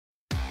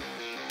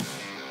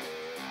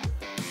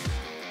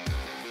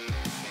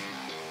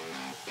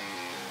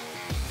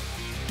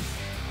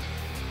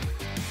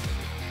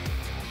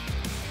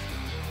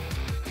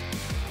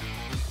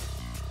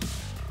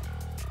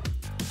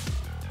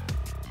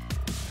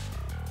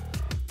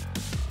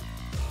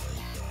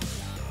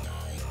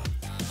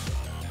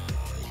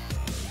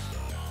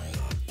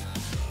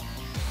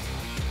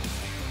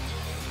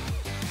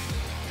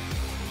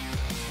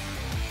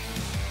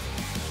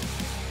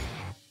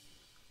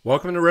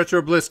Welcome to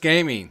Retro Bliss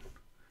Gaming.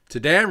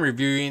 Today I'm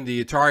reviewing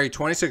the Atari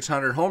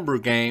 2600 homebrew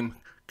game,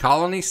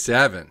 Colony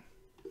 7.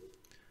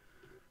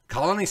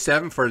 Colony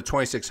 7 for the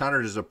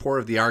 2600 is a port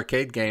of the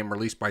arcade game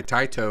released by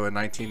Taito in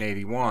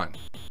 1981.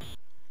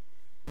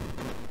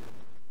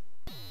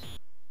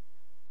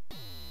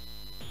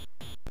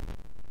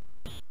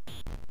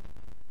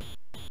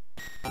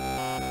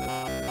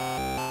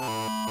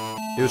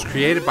 It was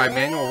created by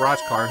Manuel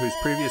Rothkar, whose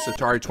previous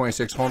Atari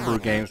 26 homebrew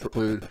games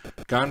include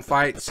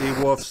Gunfight,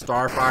 Seawolf,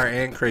 Starfire,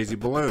 and Crazy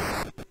Balloon.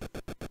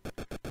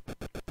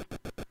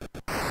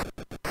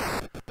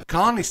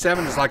 Colony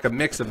 7 is like a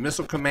mix of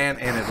Missile Command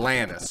and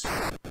Atlantis.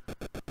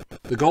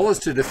 The goal is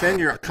to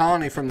defend your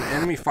colony from the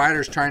enemy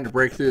fighters trying to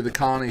break through the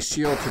colony's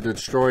shield to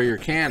destroy your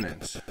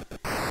cannons.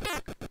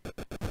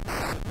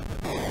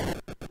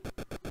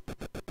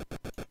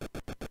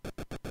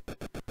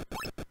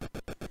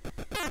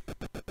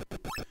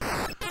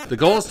 The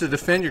goal is to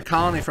defend your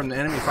colony from the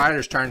enemy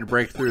fighters trying to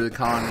break through the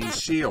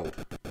colony's shield.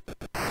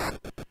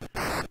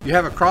 You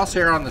have a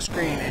crosshair on the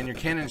screen and your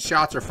cannon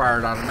shots are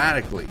fired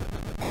automatically.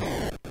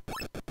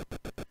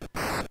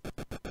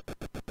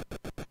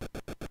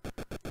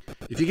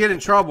 If you get in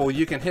trouble,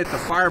 you can hit the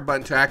fire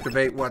button to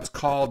activate what's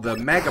called the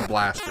Mega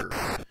Blaster,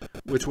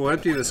 which will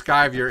empty the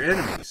sky of your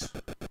enemies.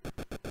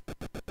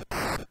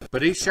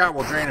 But each shot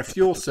will drain a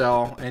fuel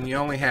cell and you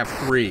only have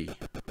 3.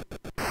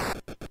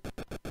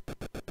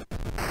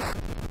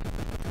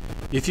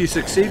 If you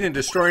succeed in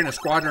destroying a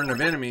squadron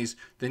of enemies,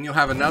 then you'll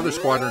have another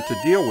squadron to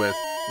deal with,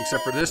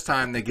 except for this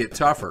time they get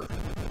tougher.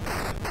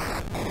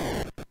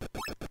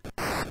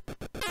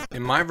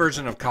 In my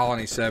version of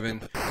Colony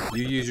 7,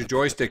 you use your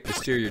joystick to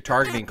steer your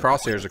targeting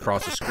crosshairs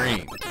across the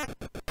screen.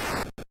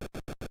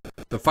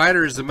 The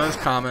fighter is the most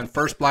common,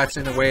 first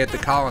blasting away at the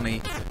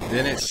colony,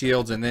 then its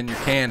shields, and then your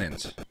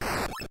cannons.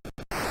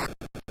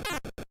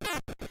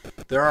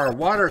 There are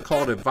what are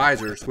called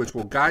advisors, which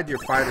will guide your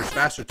fighters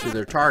faster to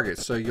their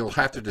targets, so you'll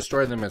have to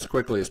destroy them as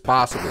quickly as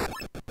possible.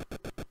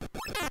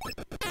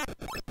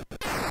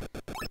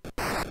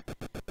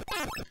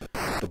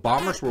 The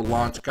bombers will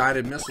launch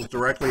guided missiles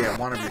directly at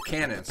one of your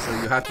cannons, so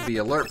you have to be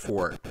alert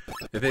for it.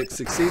 If it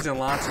succeeds in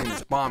launching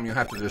its bomb, you'll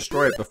have to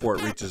destroy it before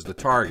it reaches the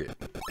target.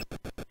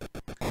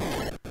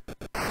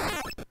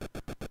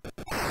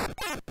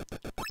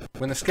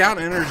 When the scout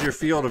enters your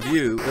field of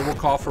view, it will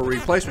call for a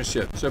replacement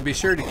ship, so be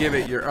sure to give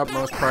it your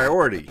utmost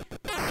priority.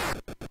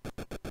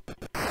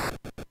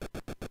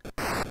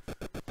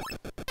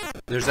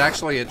 There's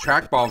actually a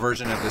trackball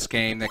version of this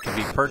game that can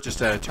be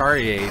purchased at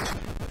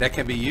AtariAge that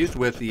can be used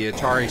with the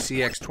Atari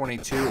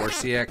CX22 or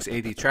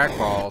CX80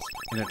 trackballs,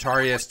 an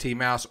Atari ST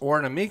mouse, or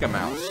an Amiga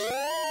mouse.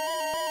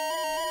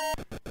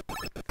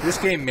 This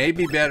game may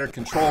be better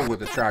controlled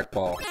with a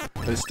trackball,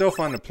 but it's still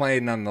fun to play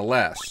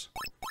nonetheless.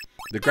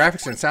 The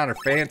graphics and sound are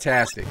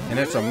fantastic, and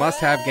it's a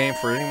must-have game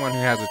for anyone who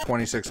has a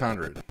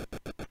 2600.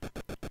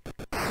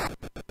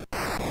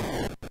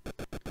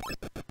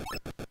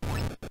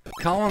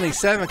 Colony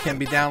 7 can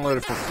be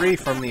downloaded for free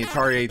from the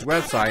AtariAge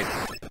website,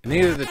 and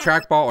either the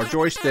trackball or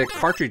joystick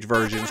cartridge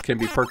versions can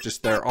be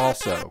purchased there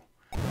also.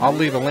 I'll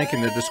leave a link in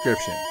the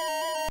description.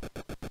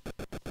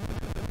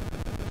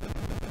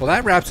 Well,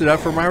 that wraps it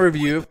up for my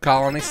review of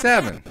Colony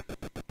 7.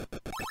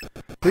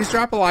 Please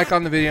drop a like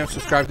on the video and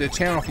subscribe to the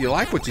channel if you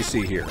like what you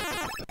see here.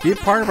 Be a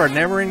part of our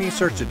never-ending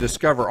search to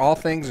discover all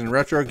things in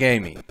retro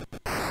gaming.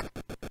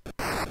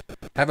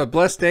 Have a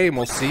blessed day and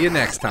we'll see you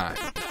next time.